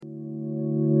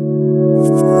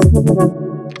All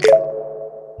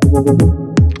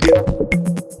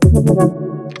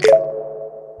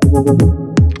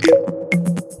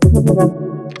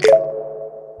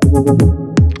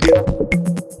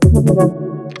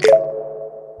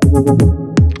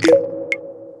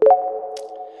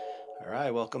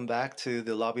right, welcome back to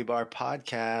the Lobby Bar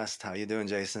podcast. How you doing,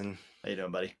 Jason? How you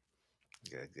doing, buddy?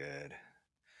 Good.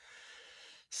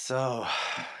 So,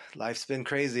 life's been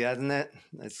crazy, hasn't it?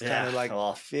 It's kind Yeah, of like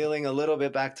well, feeling a little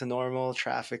bit back to normal.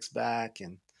 Traffic's back,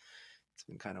 and it's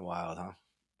been kind of wild, huh?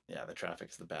 yeah, the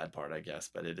traffic's the bad part, I guess,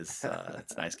 but it is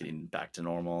it's nice getting back to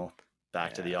normal,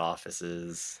 back to the Yeah,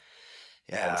 offices,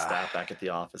 all the yeah, staff back at the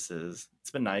offices.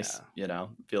 It's been nice, yeah,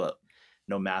 feel it.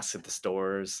 No masks at the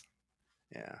stores,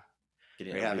 yeah.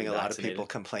 getting Are you everybody having a lot of people vaccinated.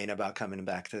 complain about coming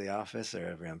back to the office, or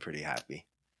everyone pretty happy?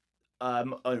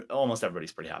 Almost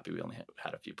everybody's pretty happy. We only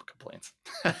had a few complaints.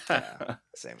 Yeah,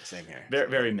 same here. Very, Same here.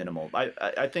 very minimal.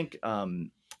 I think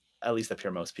at least up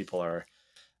here, most people are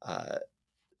uh,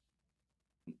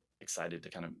 excited to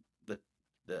kind of the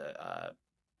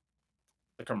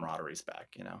the camaraderie's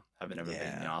back, having everybody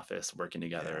in the Yeah, office working yeah,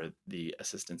 together, the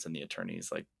assistants and the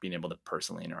attorneys, like being able to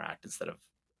personally interact instead of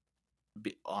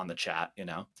be on the chat.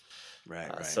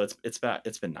 right. So it's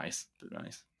been nice. It's been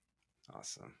nice.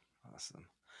 Awesome.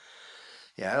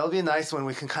 Yeah, it'll be nice when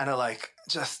we can kind of like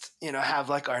just have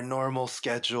like our normal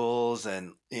schedules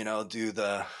and do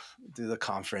the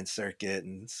conference circuit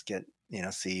and get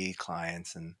see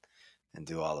clients and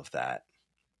do all of that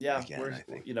Yeah, again. I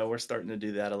think. we're starting to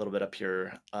do that a little bit up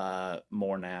here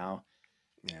more now.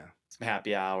 Yeah, Some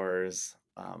happy hours.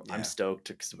 I'm yeah, stoked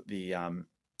because the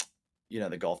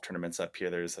golf tournaments up here.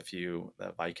 There's a few,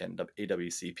 the Viking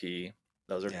AWCP.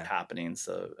 Those are yeah. happening.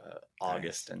 So Nice.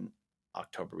 August and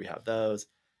October we have those.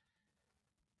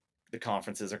 The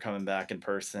conferences are coming back in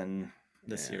person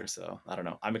this Yeah, year, so I don't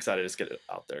know. I'm excited to just get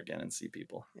out there again and see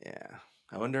people. yeah.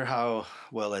 I wonder how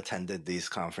well attended these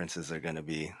conferences are going to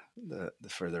be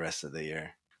for the rest of the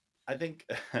year. I think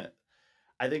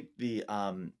I think the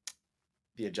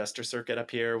adjuster circuit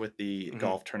up here with the Hmm.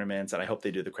 golf tournaments, and I hope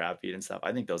they do the crab feed and stuff.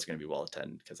 I think those are going to be well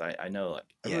attended because I know like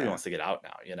everybody Yeah, wants to get out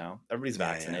now. Everybody's yeah.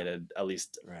 vaccinated. At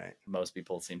least Right. most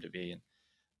people seem to be.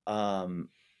 Um,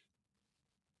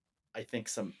 I think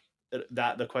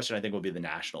that the question I think will be the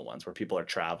national ones where people are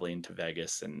traveling to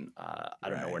Vegas, and I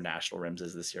don't know Right. where National Rims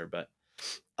is this year, but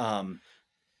um,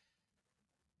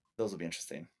 those will be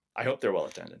interesting. I hope they're well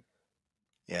attended.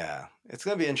 Yeah, it's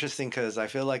going to be interesting because I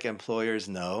feel like employers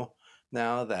know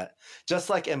now that just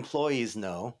like employees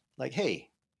know, like, hey,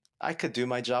 I could do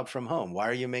my job from home. Why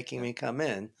are you making Yeah, me come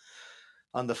in?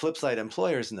 On the flip side,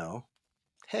 employers know,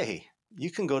 hey, you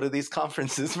can go to these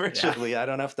conferences yeah, virtually. I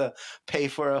don't have to pay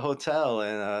for a hotel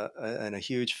and a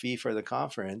huge fee for the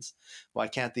conference. Why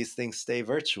can't these things stay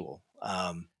virtual?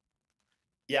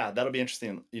 yeah. That'll be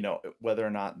interesting. Whether or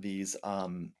not these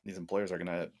employers are going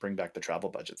to bring back the travel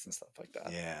budgets and stuff like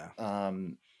that. Yeah,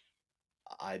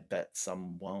 I bet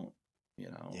some won't.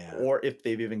 yeah, Or if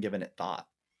they've even given it thought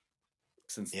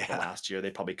since the yeah. last year, they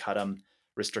probably cut them,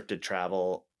 restricted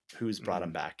travel. Who's brought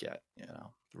them Mhm. back yet?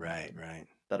 Right.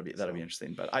 That'll be So,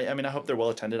 interesting. But I hope they're well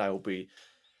attended. I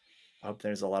hope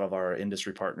there's a lot of our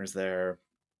industry partners there.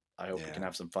 I hope we can yeah,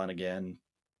 have some fun again,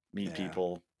 meet yeah,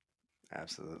 people.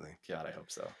 absolutely. God, I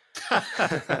hope so.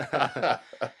 I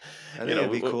think you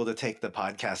it'd be know, cool to take the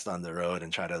podcast on the road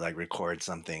and try to like record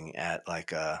something at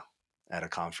a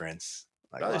conference,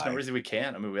 like well, there's no live. reason we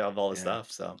can't. I mean, we have all the Yeah,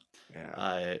 stuff. So,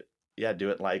 yeah, yeah, do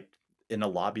it like in a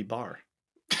lobby bar.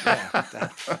 yeah.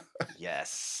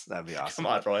 Yes, that'd be Come awesome.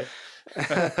 on, Roy.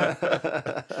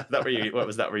 What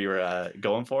was that where you were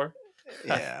going for?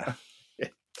 Yeah.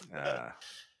 Uh,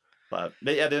 But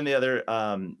yeah, then the other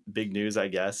big news, I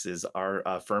guess, is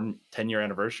our firm 10-year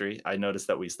anniversary. I noticed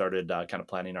that we started kind of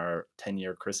planning our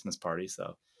 10-year Christmas party.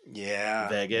 So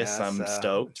Vegas, yeah. I'm It's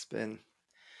stoked. been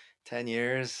 10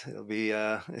 years.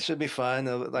 It should be fun.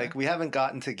 Yeah. Like we haven't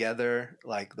gotten together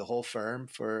like the whole firm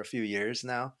for a few years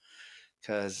now.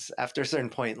 Because after a certain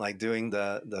point, like doing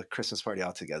the Christmas party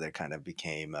all together kind of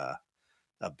became a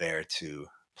bear to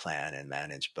plan and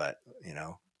manage. But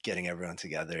getting everyone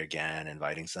together again,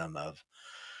 inviting some of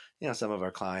our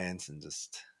clients, and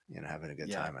just having a good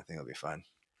Yeah. time, I think it'll be fun.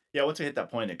 Yeah. Once we hit that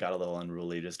point, it got a little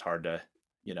unruly, just hard to,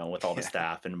 with all the Yeah,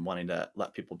 staff and wanting to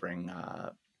let people bring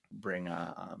a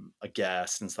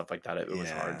guest and stuff like that. It was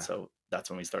hard. yeah, So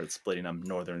that's when we started splitting them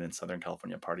Northern and Southern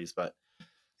California parties. But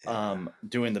yeah,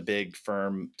 doing the big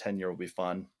firm 10-year will be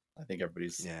fun. I think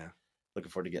everybody's yeah,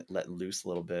 looking forward to get letting loose a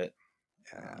little bit.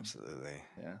 yeah, absolutely.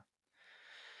 Yeah.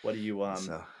 What do you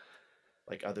So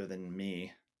like other than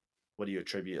me? What do you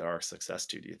attribute our success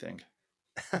to? Do you think?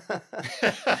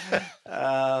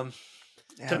 um,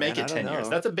 To yeah, make man, I it don't 10 years. know.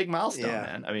 That's a big milestone, Yeah,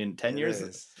 man. I mean, 10 it years.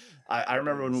 is. I It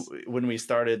remember is. when we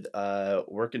started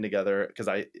working together, because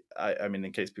I mean,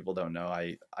 in case people don't know,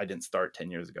 I didn't start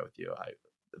 10 years ago with you. I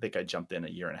think I jumped in a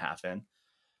year and a half in.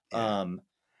 Yeah. Um,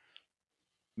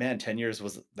 Man, 10 years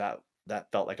was that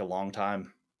felt like a long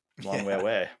time, long way Yeah.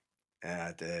 away. Yeah,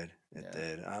 it did. It Yeah.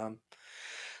 did.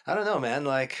 I don't know, man.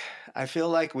 Like, I feel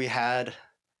like we had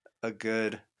a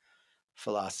good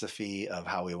philosophy of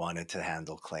how we wanted to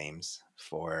handle claims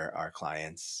for our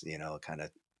clients, kind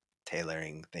of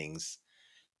tailoring things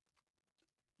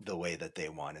the way that they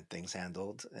wanted things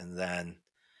handled. And then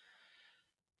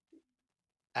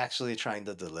actually trying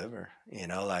to deliver,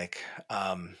 like,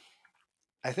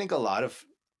 I think a lot of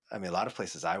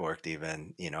places I worked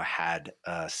even, had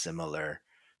a similar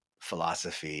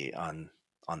philosophy on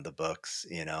the books,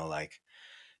 like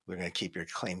we're going to keep your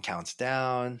claim counts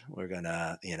down. We're going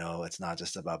to, it's not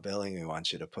just about billing. We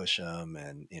want you to push them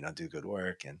and, do good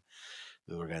work. And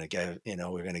we're going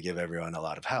to give everyone a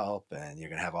lot of help, and you're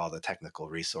going to have all the technical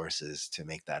resources to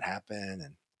make that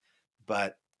happen.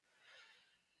 But,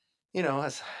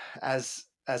 as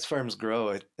firms grow,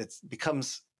 it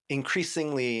becomes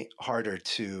increasingly harder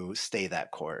to stay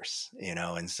that course,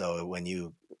 and so when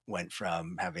you went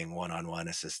from having one-on-one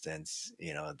assistance,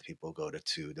 the people go to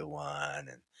 2 to 1,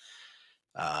 and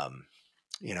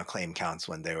claim counts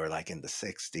when they were like in the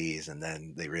 60s, and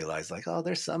then they realized like, oh,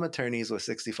 there's some attorneys with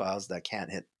 60 files that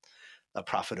can't hit a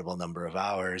profitable number of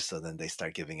hours, so then they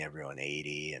start giving everyone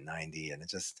 80 and 90, and it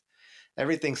just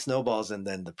everything snowballs, and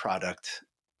then the product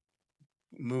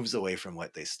moves away from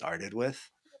what they started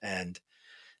with. And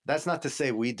that's not to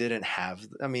say we didn't have,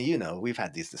 I mean, we've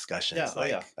had these Yeah. discussions Oh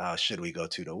yeah. like, should we go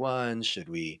 2 to 1? Should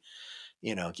we,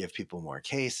 give people more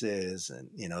cases, and,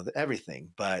 everything.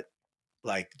 But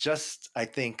like, just, I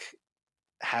think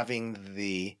having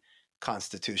the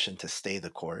constitution to stay the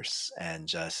course and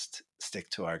just stick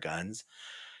to our guns,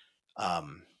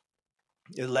 um,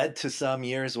 it led to some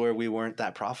years where we weren't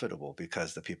that profitable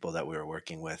because the people that we were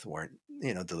working with weren't,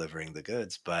 delivering the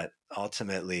goods. But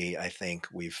ultimately, I think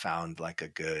we've found like a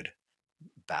good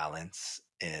balance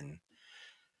in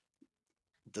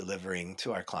delivering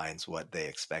to our clients what they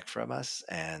expect from us,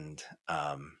 and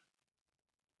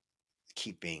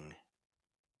keeping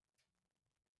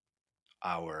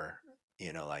our,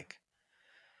 like,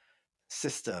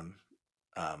 system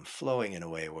flowing in a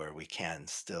way where we can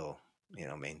still,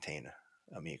 maintain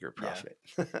a meager Yeah. profit.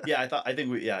 Yeah. I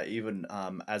think yeah, even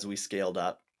as we scaled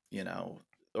up, you know,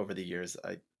 over the years,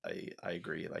 I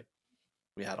agree. Like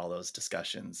we had all those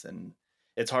discussions, and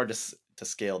it's hard to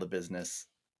scale the business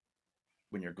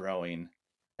when you're growing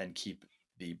and keep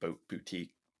the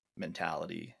boutique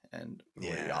mentality and the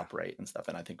way we Yeah. operate and stuff.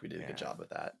 And I think we did a good Yeah. job with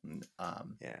that. And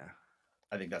Yeah.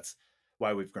 I think that's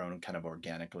why we've grown kind of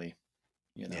organically,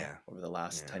 you know, Yeah. over the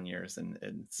last Yeah. 10 years. And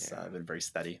it's Yeah. been very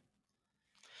steady.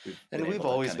 We've been And we've able to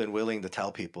always kind of, been willing to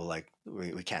tell people like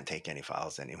we can't take any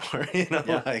files anymore.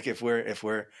 yeah, Like if we're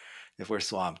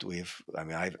swamped, I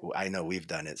mean, I know we've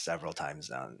done it several times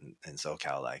now in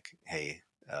SoCal. Like, hey,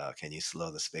 can you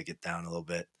slow the spigot down a little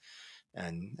bit?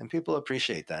 And people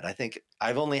appreciate that. I think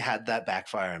I've only had that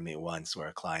backfire on me once, where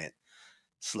a client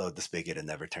slowed the spigot and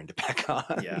never turned it back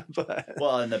yeah. on. But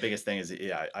Well, and the biggest thing is,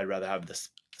 yeah, I'd rather have this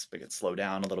spigot slow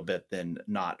down a little bit than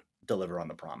not deliver on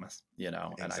the promise, you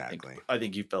know. And exactly, I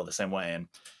think you feel the same way. And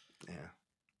yeah,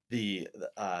 the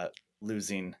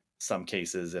losing some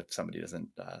cases if somebody doesn't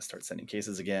start sending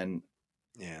cases again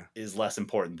yeah, is less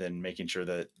important than making sure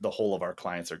that the whole of our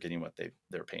clients are getting what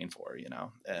they're paying for, you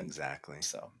know. And exactly,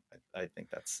 so I think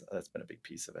that's been a big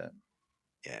piece of it.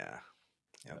 yeah,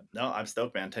 yep, But no, I'm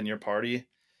stoked, man. 10-year party,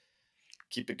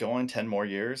 keep it going. 10 more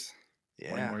years,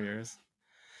 20 yeah. more years.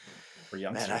 We're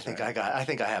Man, youngsters, right? I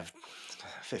think I have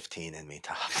 15 in me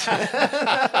tops.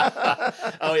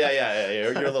 Oh yeah,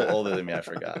 you're a little older than me. I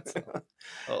forgot. So,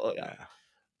 oh yeah,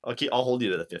 Yeah. I'll hold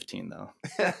you to the 15 though.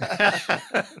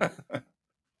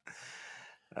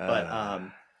 but uh,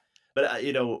 um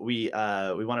you know, we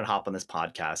wanted to hop on this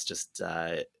podcast just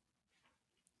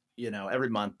you know, every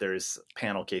month there's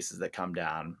panel cases that come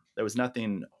down. There was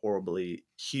nothing horribly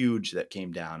huge that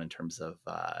came down in terms of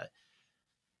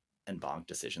en banc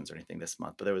decisions or anything this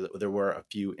month, but there were a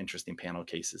few interesting panel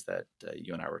cases that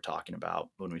you and I were talking about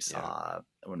yeah. when we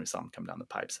saw them come down the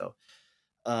pipe. So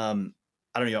um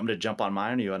I don't know, you want me to jump on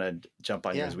mine, or you want to jump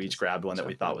on yours? Yeah. We each Just grabbed one that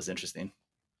we jump thought on. was interesting.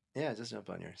 Yeah. Just jump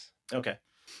on yours. Okay.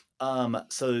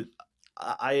 So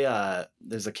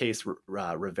there's a case,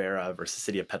 Rivera versus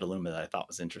City of Petaluma, that I thought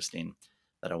was interesting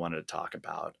that I wanted to talk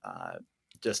about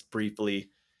just briefly.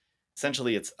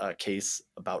 Essentially, it's a case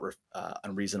about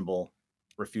unreasonable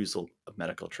refusal of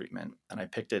medical treatment. And I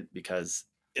picked it because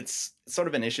it's sort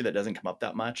of an issue that doesn't come up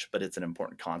that much, but it's an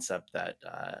important concept that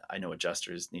I know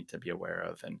adjusters need to be aware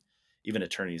of, and even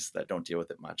attorneys that don't deal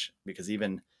with it much. Because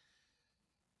even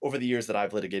over the years that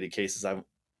I've litigated cases,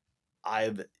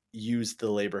 I've used the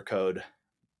labor code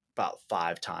about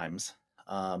 5 times.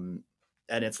 And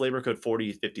it's labor code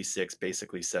 4056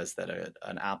 basically says that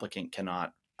an applicant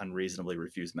cannot unreasonably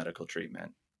refuse medical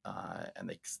treatment.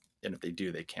 And if they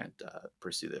do, they can't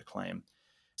pursue their claim.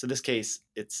 So this case,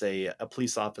 it's a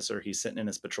police officer. He's sitting in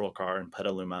his patrol car in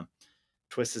Petaluma,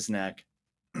 twists his neck,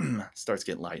 starts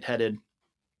getting lightheaded,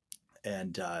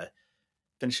 and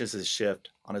finishes his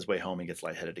shift. On his way home, he gets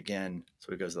lightheaded again.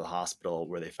 So he goes to the hospital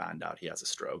where they find out he has a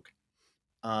stroke.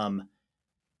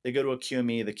 They go to a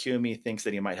QME. The QME thinks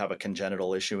that he might have a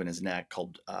congenital issue in his neck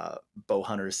called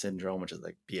Bowhunter syndrome, which is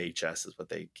like BHS is what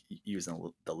they use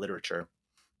in the literature.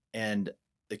 And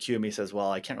the QME says,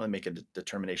 well, I can't really make a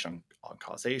determination on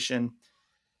causation.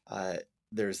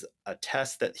 There's a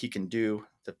test that he can do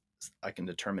that I can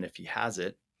determine if he has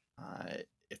it.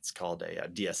 It's called a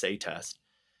DSA test.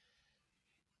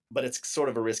 But it's sort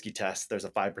of a risky test. There's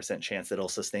a 5% chance that he'll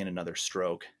sustain another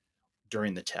stroke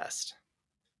during the test.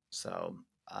 So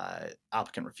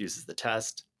applicant refuses the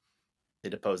test. They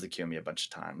depose the QME a bunch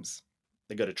of times.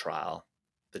 They go to trial.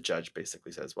 The judge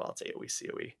basically says, well, it's AOE,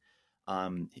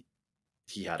 COE.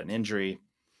 He had an injury.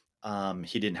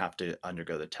 He didn't have to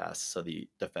undergo the test. So the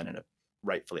defendant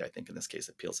rightfully, I think in this case,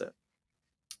 appeals it.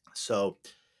 So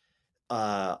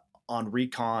on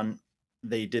recon,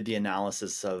 they did the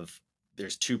analysis of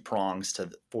there's 2 prongs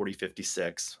to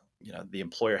 4056. The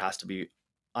employer has to be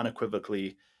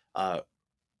unequivocally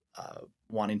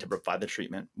wanting to provide the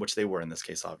treatment, which they were in this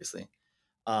case, obviously,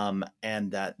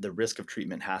 and that the risk of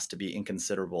treatment has to be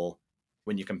inconsiderable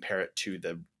when you compare it to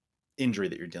the injury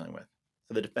that you're dealing with.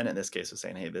 So the defendant in this case was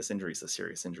saying, hey, this injury is a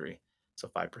serious injury, so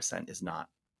 5% is not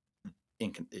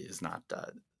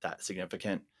that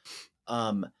significant.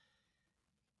 On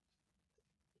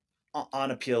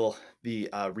appeal, the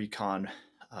recon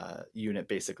unit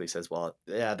basically says, well,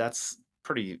 yeah, that's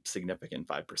pretty significant,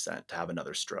 5% to have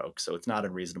another stroke. So it's not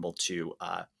unreasonable to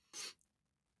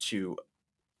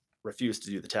refuse to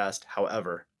do the test.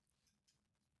 However,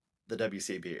 the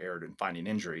WCAB erred in finding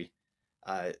injury.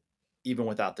 Even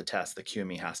without the test, the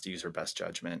QME has to use her best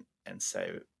judgment and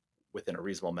say, within a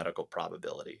reasonable medical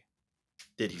probability,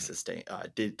 did he sustain?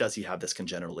 Does he have this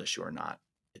congenital issue or not?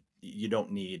 You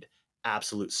don't need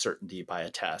absolute certainty by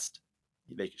a test.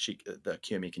 The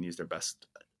QME can use their best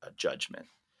judgment.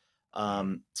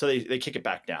 So they kick it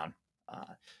back down.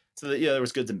 So there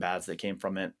was goods and bads that came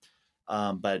from it.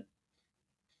 But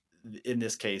in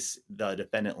this case, the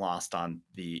defendant lost on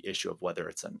the issue of whether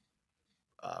it's an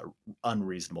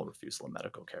unreasonable refusal of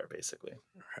medical care, basically.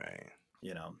 Right.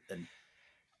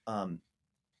 And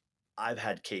I've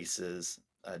had cases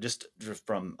just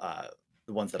from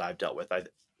the ones that I've dealt with.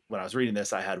 When I was reading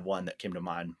this, I had one that came to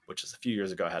mind, which is a few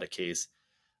years ago. I had a case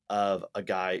of a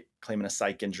guy claiming a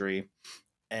psych injury,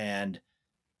 and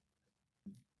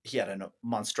he had a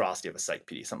monstrosity of a psych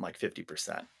PD, something like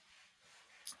 50%.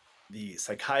 The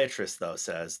psychiatrist, though,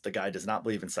 says the guy does not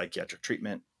believe in psychiatric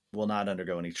treatment, will not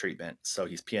undergo any treatment, so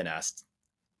he's PNS'd,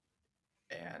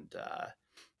 and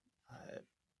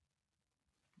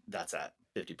that's at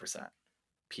 50%.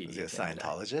 PD. Was he a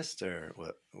Scientologist, or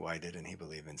what? Why didn't he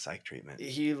believe in psych treatment?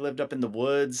 He lived up in the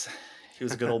woods. He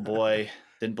was a good old boy.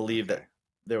 Didn't believe that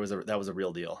that was a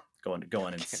real deal.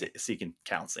 Going and seeking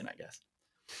counseling, I guess.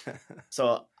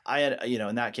 So I had,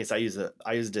 in that case, I used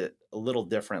it a little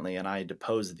differently, and I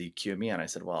deposed the QME, and I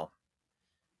said, well,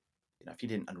 if he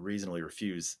didn't unreasonably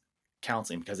refuse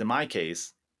counseling, because in my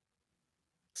case,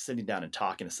 sitting down and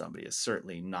talking to somebody is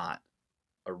certainly not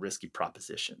a risky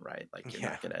proposition, right? Like you're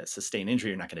not going to sustain injury,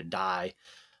 you're not going to die.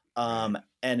 Right.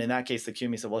 And in that case, the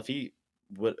QME said, well,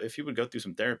 if he would go through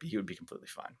some therapy, he would be completely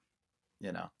fine.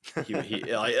 He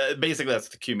basically that's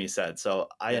what the QME said. So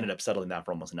I ended up settling that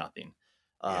for almost nothing,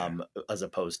 as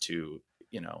opposed to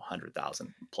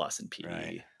 100,000 plus in PD.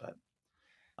 Right. But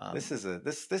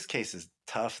this case is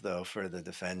tough though for the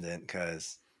defendant,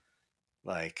 because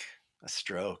like a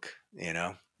stroke,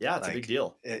 yeah, it's a big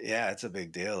deal. It's a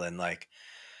big deal, and like,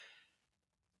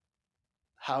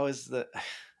 how is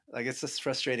it's just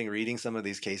frustrating reading some of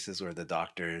these cases where the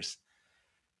doctors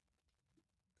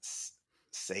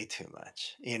say too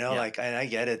much, and I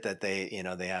get it that they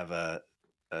have a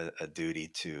duty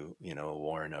to,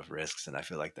 warn of risks, and I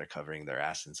feel like they're covering their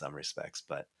ass in some respects,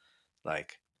 but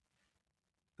like,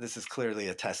 this is clearly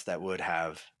a test that would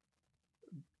have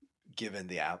given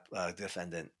the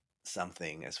defendant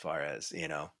something as far as,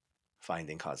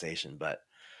 finding causation, but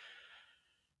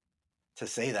to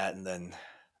say that, and then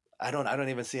I don't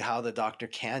even see how the doctor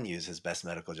can use his best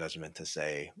medical judgment to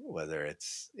say whether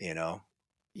it's, Yeah,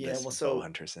 this well, bow so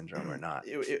hunter syndrome or not.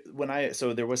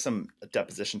 so there was some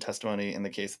deposition testimony in the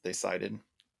case that they cited,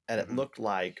 and it Hmm. looked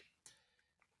like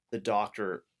the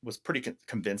doctor was pretty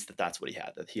convinced that that's what he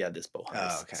had, that he had this bow hunter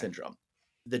Oh, okay. syndrome.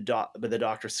 But the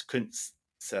doctor couldn't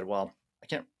said, well,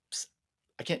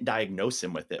 I can't diagnose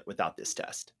him with it without this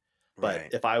test. But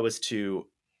Right. if I was to,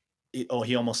 oh,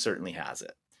 he almost certainly has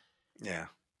it. Yeah.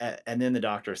 And then the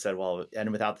doctor said, well,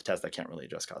 and without the test, I can't really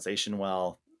address causation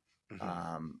well. Hmm.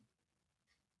 Um,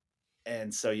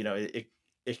 and so,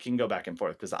 it can go back and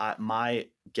forth, because my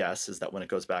guess is that when it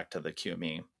goes back to the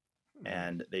QME, Hmm.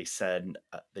 and they send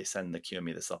the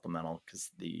QME the supplemental, because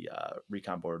the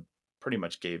recon board pretty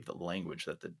much gave the language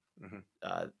that Hmm.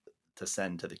 uh, to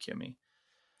send to the QME.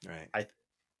 Right. I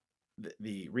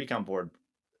the recon board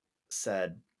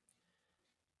said,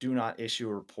 do not issue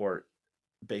a report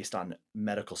based on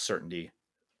medical certainty.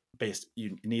 It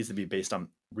needs to be based on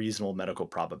reasonable medical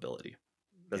probability.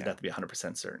 It doesn't Yeah. have to be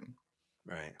 100% certain.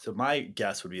 Right. So my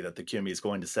guess would be that the QME is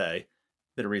going to say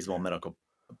that a reasonable Yeah. medical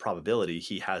probability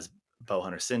he has bow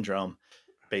hunter syndrome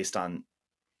based on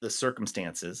the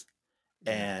circumstances,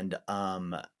 Yeah.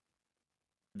 and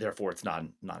therefore it's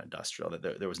non-industrial, that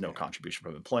there was no Yeah. contribution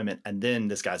from employment, and then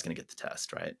this guy's going to get the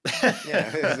test, right? Yeah.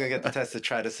 He's gonna get the test to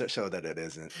try to show that it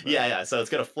isn't, but. Yeah, so it's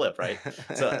going to flip, right?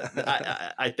 So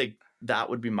I think that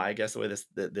would be my guess, the way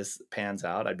this pans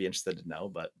out. I'd be interested to know,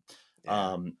 but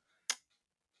Yeah. um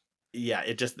yeah,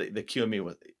 it just the QME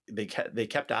was, they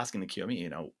kept asking the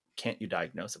QME, can't you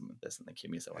diagnose him with this? And the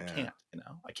QME said, well, Yeah.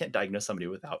 I can't diagnose somebody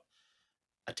without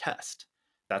a test.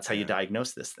 That's how you Yeah.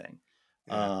 diagnose this thing.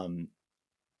 Yeah. um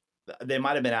they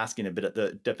might have been asking a bit of,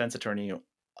 the defense attorney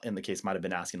in the case might have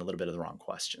been asking a little bit of the wrong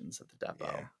questions at the Yeah.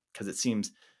 depot, because it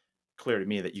seems clear to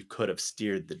me that you could have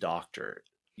steered the doctor,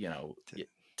 To-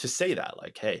 to say that,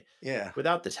 like, hey, Yeah.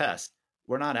 without the test,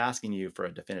 we're not asking you for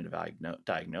a definitive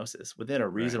diagnosis. Within a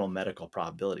Right. reasonable medical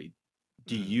probability,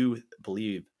 do Hmm. you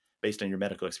believe, based on your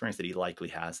medical experience, that he likely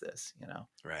has this?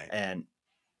 Right. And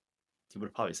he would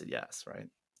have probably said yes, right?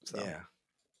 So Yeah.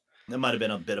 that might have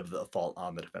been a bit of the fault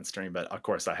on the defense attorney, but of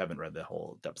course I haven't read the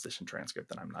whole deposition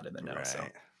transcript and I'm not in the know. So,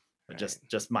 Right. but Right.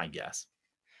 just my guess.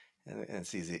 And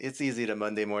it's easy. It's easy to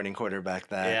Monday morning quarterback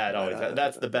that, Yeah, it but always,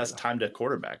 that's the best time to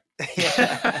quarterback.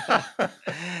 yeah,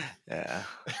 yeah.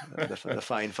 The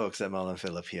fine folks at Mullen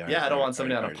Phillip here Yeah, I don't want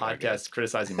somebody on a are good. podcast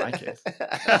criticizing my case.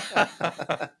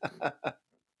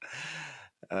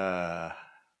 uh,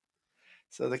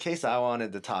 so the case I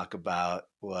wanted to talk about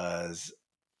was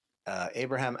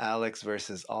Abraham Alex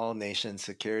versus All Nation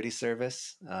Security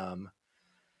Service.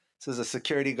 This is a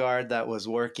security guard that was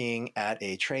working at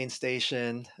a train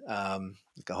station.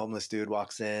 Like a homeless dude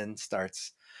walks in,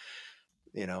 starts,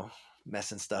 you know,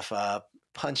 messing stuff up,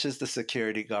 punches the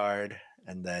security guard,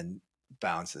 and then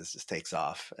bounces, just takes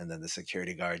off. And then the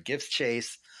security guard gives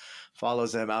chase,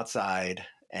 follows him outside,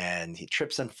 and he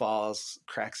trips and falls,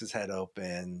 cracks his head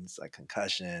open, it's like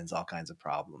concussions, all kinds of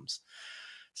problems.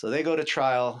 So they go to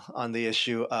trial on the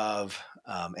issue of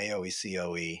AOE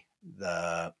COE.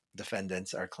 The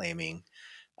defendants are claiming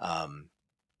um,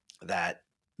 that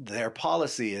their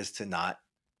policy is to not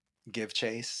give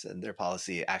chase, and their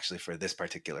policy actually for this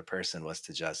particular person was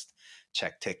to just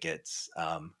check tickets.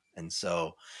 And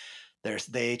so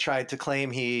they tried to claim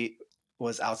he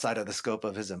was outside of the scope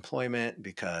of his employment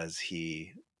because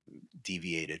he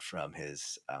deviated from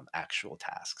his actual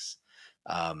tasks.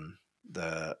 Um,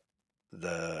 the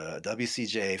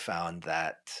WCJ found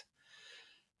that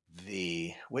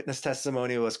the witness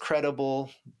testimony was credible,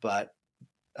 but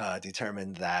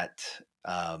determined that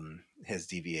his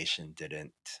deviation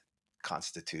didn't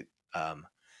constitute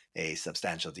a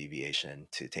substantial deviation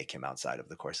to take him outside of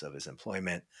the course of his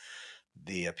employment.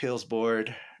 The appeals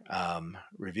board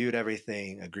reviewed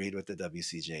everything, agreed with the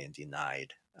WCJ, and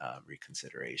denied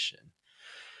reconsideration.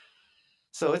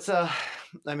 So it's I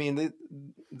mean,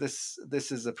 this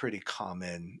is a pretty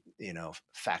common,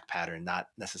 fact pattern, not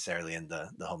necessarily in the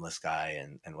homeless guy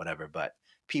and whatever, but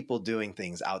people doing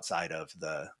things outside of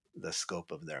the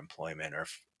scope of their employment, or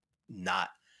not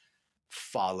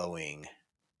following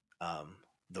um,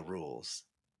 the rules,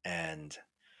 and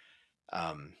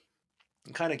um,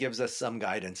 it kind of gives us some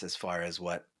guidance as far as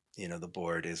what the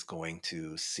board is going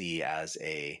to see as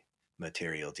a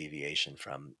material deviation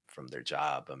from their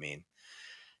job. I mean,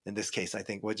 in this case, I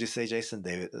think, what'd you say, Jason?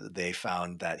 They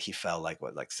found that he fell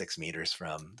like 6 meters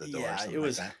from the door or Yeah, something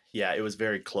like that. it was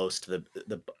very close to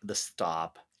the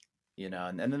stop,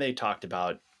 and then they talked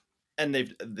about,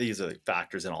 and these are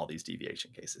factors in all these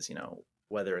deviation cases,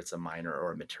 whether it's a minor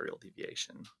or a material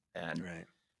deviation. And Right.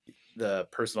 the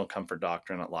personal comfort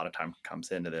doctrine a lot of time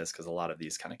comes into this, because a lot of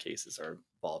these kind of cases are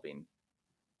involving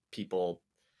people.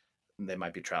 They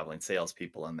might be traveling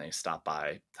salespeople and they stop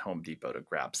by Home Depot to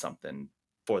grab something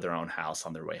for their own house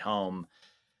on their way home,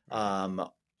 Right. um,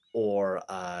 or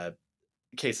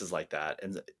cases like that.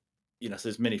 And so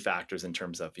there's many factors in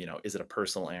terms of, is it a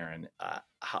personal errand,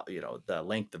 how, the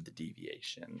length of the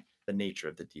deviation, the nature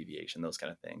of the deviation, those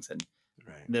kind of things. And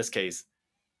Right. in this case,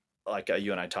 like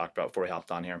you and I talked about before we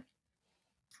hopped on here,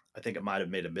 I think it might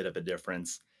have made a bit of a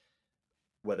difference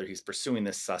whether he's pursuing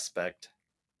this suspect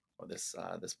or this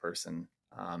person,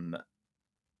 um,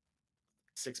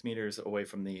 6 meters away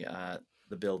from the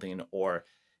building, or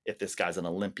if this guy's an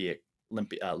Olympic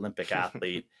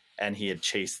athlete and he had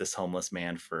chased this homeless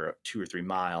man for 2 or 3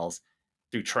 miles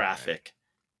through Right. traffic.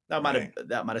 Right.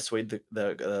 That might have swayed the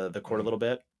court a Mhm. little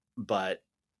bit, but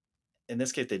in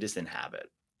this case, they just didn't have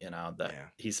it. That Yeah.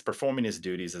 he's performing his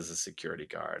duties as a security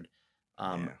guard.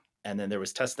 Um, Yeah. and then there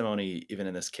was testimony, even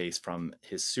in this case, from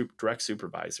his direct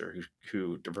supervisor,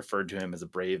 who referred to him as a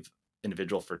brave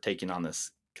individual for taking on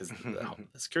this, because the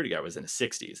security guy was in his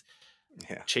 60s,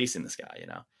 Yeah. chasing this guy,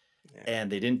 Yeah.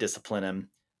 and they didn't discipline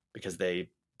him because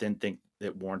they didn't think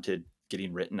it warranted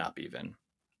getting written up even.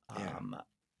 Yeah. Um,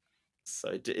 so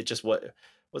it just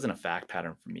wasn't a fact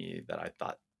pattern for me that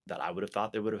I would have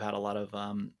thought they would have had a lot of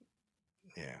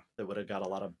Yeah. that would have got a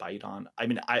lot of bite on. I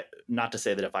mean, I not to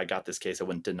say that if I got this case, I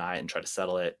wouldn't deny it and try to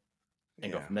settle it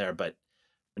and go Yeah. from there. But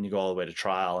when you go all the way to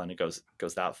trial and it goes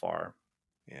that far,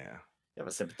 Yeah. you have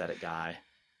a sympathetic guy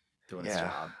doing his Yeah.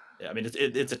 job. Yeah, I mean, Yeah.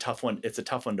 it's a tough one. It's a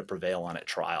tough one to prevail on at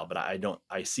trial, but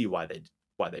I see why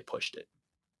they pushed it.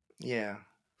 Yeah.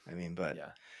 I mean, but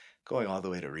Yeah, going all the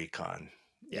way to recon,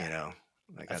 yeah,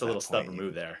 like that's at a little that point, stubborn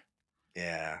move there.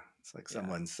 yeah, it's like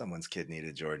Yeah, someone's kid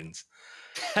needed Jordans.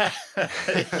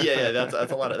 yeah,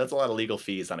 that's a lot of legal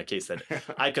fees on a case that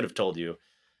I could have told you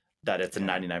that it's a Yeah.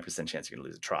 99% chance you're going to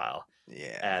lose a trial,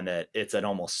 Yeah. and that it's an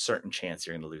almost certain chance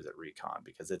you're going to lose at recon,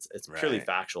 because it's purely Right.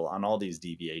 factual on all these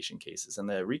deviation cases, and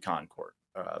the recon court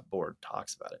board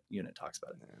talks about it, unit talks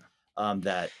about it, Yeah.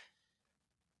 that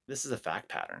this is a fact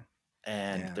pattern,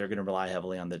 and Yeah. they're going to rely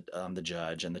heavily on the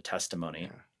judge and the testimony.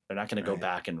 Yeah. They're not going to go Right.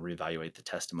 back and reevaluate the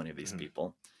testimony of these Hmm.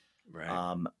 people. Right.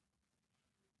 Um,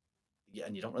 yeah,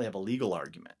 and you don't really have a legal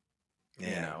argument, Yeah.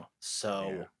 Yeah.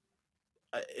 so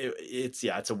it's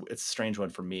a strange one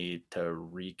for me to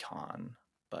recon,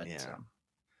 but Yeah.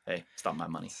 hey, it's not my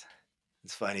money. It's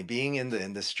it's funny being in the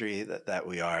industry that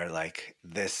we are, like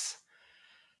this,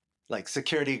 like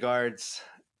security guards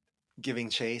giving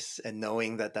chase and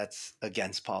knowing that that's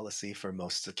against policy for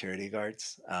most security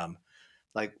guards.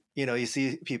 Like, you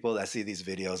see people that see these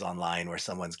videos online where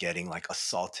someone's getting like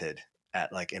assaulted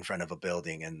at like in front of a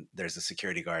building, and there's a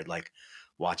security guard like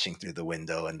watching through the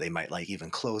window, and they might like even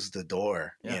close the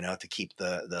door, Yeah, to keep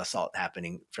the assault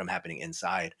happening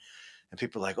inside. And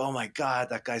people are like, oh my God,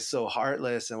 that guy's so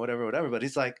heartless and whatever, whatever. But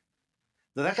he's like,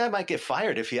 that guy might get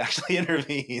fired if he actually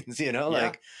intervenes, yeah,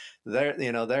 like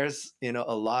there's,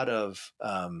 a lot of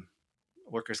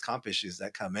workers' comp issues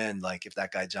that come in, like if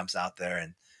that guy jumps out there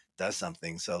and does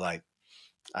something. So like,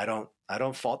 I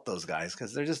don't fault those guys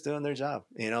because they're just doing their job.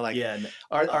 Like, yeah, and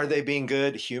are they being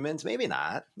good humans? Maybe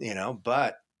not,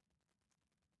 but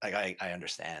like I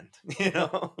understand, yeah,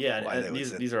 why they and would these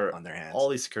sit these are on their all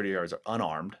hands. these security guards are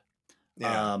unarmed.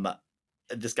 Yeah. Um,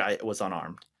 this guy was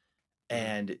unarmed, Hmm.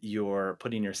 and you're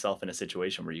putting yourself in a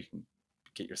situation where you can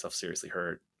get yourself seriously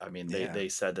hurt. I mean, they Yeah. they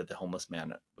said that the homeless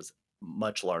man was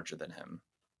much larger than him.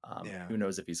 Yeah. Who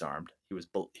knows if he's armed?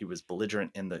 He was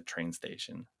belligerent in the train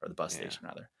station, or the bus Yeah. station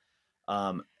rather.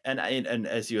 And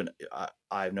as you and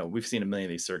I know, we've seen a million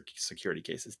of these security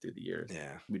cases through the years.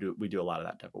 Yeah. We do a lot of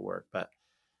that type of work,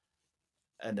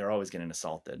 and they're always getting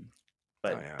assaulted. Oh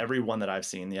But yeah. every one that I've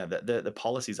seen, yeah, the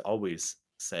policies always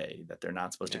say that they're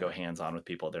not supposed to go Yeah. hands on with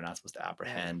people. They're not supposed to Yeah.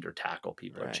 apprehend or tackle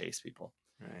people or Right. chase people.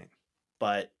 Right.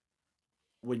 But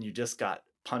when you just got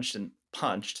punched in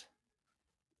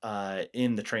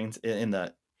the trains in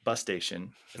the bus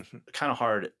station, it's kind of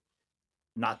hard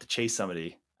not to chase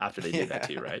somebody after they did that Yeah.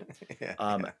 to you, right? Yeah.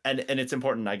 Yeah. And it's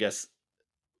important, I guess.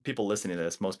 People listening to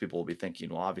this, most people will be thinking,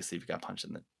 well, obviously, if you got punched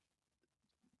in the,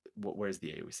 where's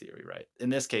the AOC theory, right? In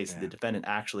this case, the Yeah. defendant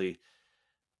actually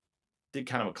did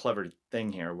kind of a clever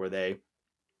thing here, where they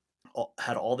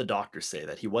had all the doctors say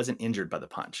that he wasn't injured by the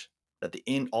punch, that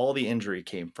all the injury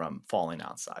came from falling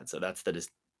outside. So that's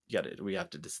we have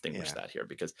to distinguish Yeah. that here,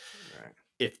 because Right.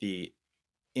 if the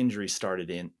injury started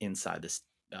inside this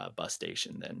bus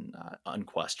station, then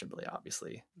unquestionably,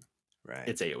 obviously, Right.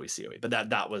 it's AOE. But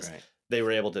that was, Right. they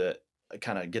were able to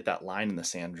kind of get that line in the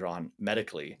sand drawn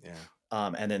medically, Yeah.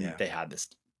 and then Yeah. they had this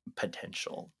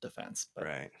potential defense. But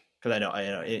Right. because I know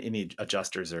Right. any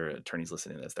adjusters or attorneys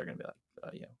listening to this, they're going to be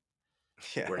like,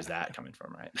 Yeah. where's that coming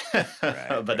from, right?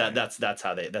 Right. But Right. that's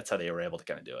how they were able to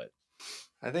kind of do it.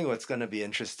 I think what's going to be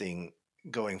interesting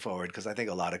going forward, because I think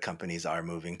a lot of companies are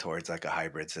moving towards like a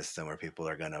hybrid system where people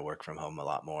are going to work from home a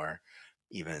lot more,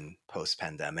 even post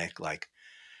pandemic. Like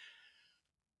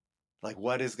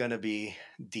what is going to be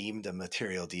deemed a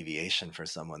material deviation for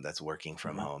someone that's working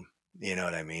from Mm-hmm. home? You know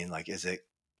what I mean? Like, is it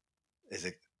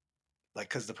like,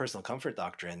 because the personal comfort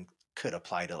doctrine could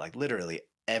apply to like literally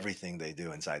everything they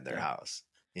do inside their Yeah. house.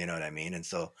 You know what I mean? And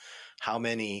so, how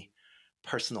many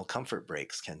personal comfort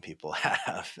breaks can people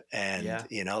have? And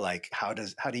Yeah. like, how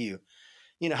do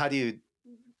you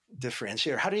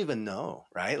differentiate, or how do you even know,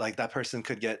 right? Like that person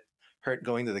could get hurt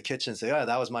going to the kitchen and say, oh,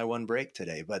 that was my one break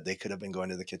today, but they could have been going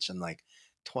to the kitchen like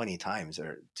 20 times.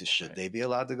 Or should Right. they be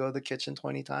allowed to go to the kitchen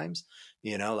 20 times?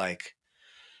 Like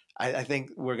I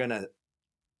think we're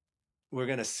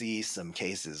gonna see some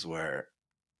cases where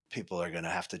people are gonna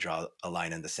have to draw a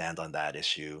line in the sand on that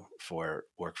issue for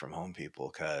work from home people,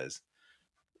 because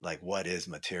like what is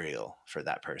material for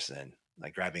that person?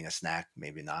 Like grabbing a snack,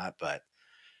 maybe not, but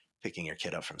picking your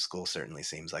kid up from school certainly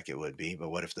seems like it would be. But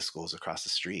what if the school's across the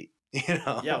street?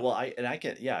 Yeah, well, I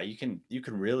can, yeah, you can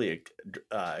really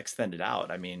extend it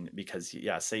out. I mean, because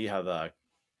yeah, say you have a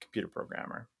computer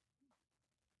programmer,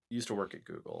 used to work at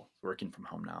Google, working from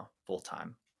home now, full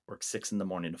time, works 6 in the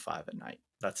morning to 5 at night.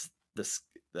 That's this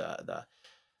the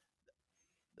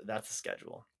that's the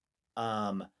schedule.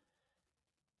 Um,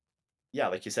 yeah,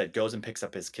 like you said, goes and picks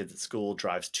up his kids at school,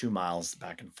 drives 2 miles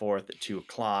back and forth at 2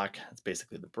 o'clock. That's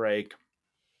basically the break.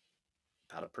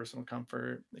 Out of personal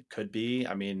comfort, it could be.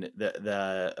 I mean,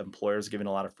 the employer is giving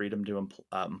a lot of freedom to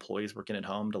employees working at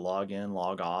home to log in,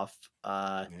 log off.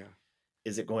 Yeah.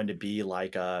 Is it going to be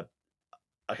like a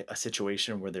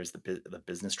situation where there's the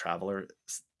business traveler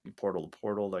portal to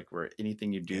portal, like where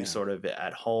anything you do Yeah. sort of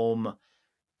at home,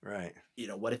 Right.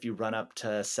 what if you run up to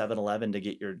 7-Eleven to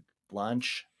get your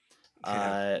lunch?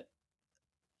 Yeah.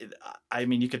 Uh, I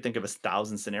mean, you could think of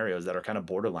 1,000 scenarios that are kind of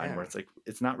borderline where Yeah. it's like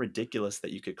it's not ridiculous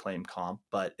that you could claim comp,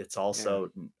 but it's Yeah.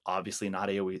 also obviously not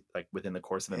AOE like within the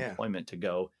course of Yeah. employment to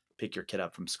go pick your kid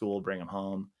up from school, bring them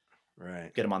home,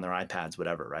 Right. get them on their iPads,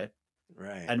 whatever, right?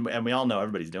 Right. And we all know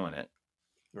everybody's doing it,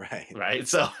 Right. right?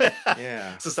 So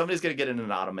Yeah. so somebody's going to get in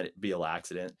an automobile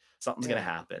accident, something's going to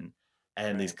Yeah. happen,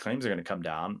 and these Right. claims are going to come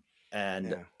down, and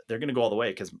Yeah. they're going to go all the way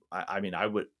because I mean, I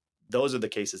would. Those are the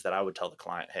cases that I would tell the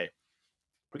client, hey,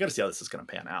 we got to see how this is going to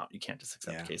pan out. You can't just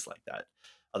accept a Yeah. case like that.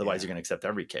 Otherwise, Yeah. you're going to accept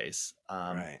every case.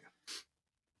 Right.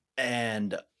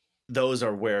 And those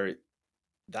are where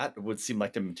that would seem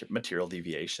like the material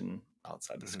deviation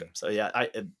outside the Hmm. scope. So yeah,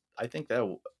 I think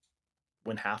that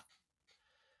when half,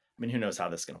 I mean, who knows how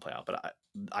this is going to play out, but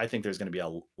I think there's going to be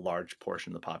a large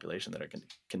portion of the population that are going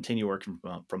to continue working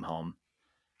from home,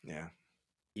 Yeah.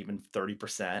 even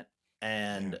 30%. Yeah.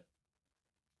 And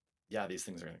yeah, these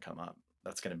things are going to come up.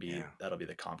 Yeah. That'll be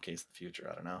the comp case of the future.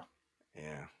 I don't know.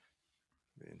 Yeah.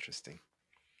 Interesting.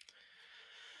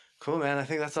 Cool, man. I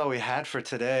think that's all we had for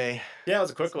today. Yeah, it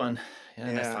was a quick So, one. Yeah,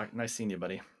 yeah. nice seeing you,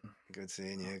 buddy. Good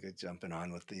seeing you. Good jumping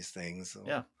on with these things. So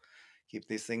Yeah. keep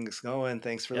these things going.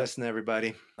 Thanks for Yep. listening,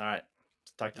 everybody. All right.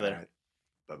 Talk to you All later. right.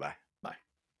 Bye bye.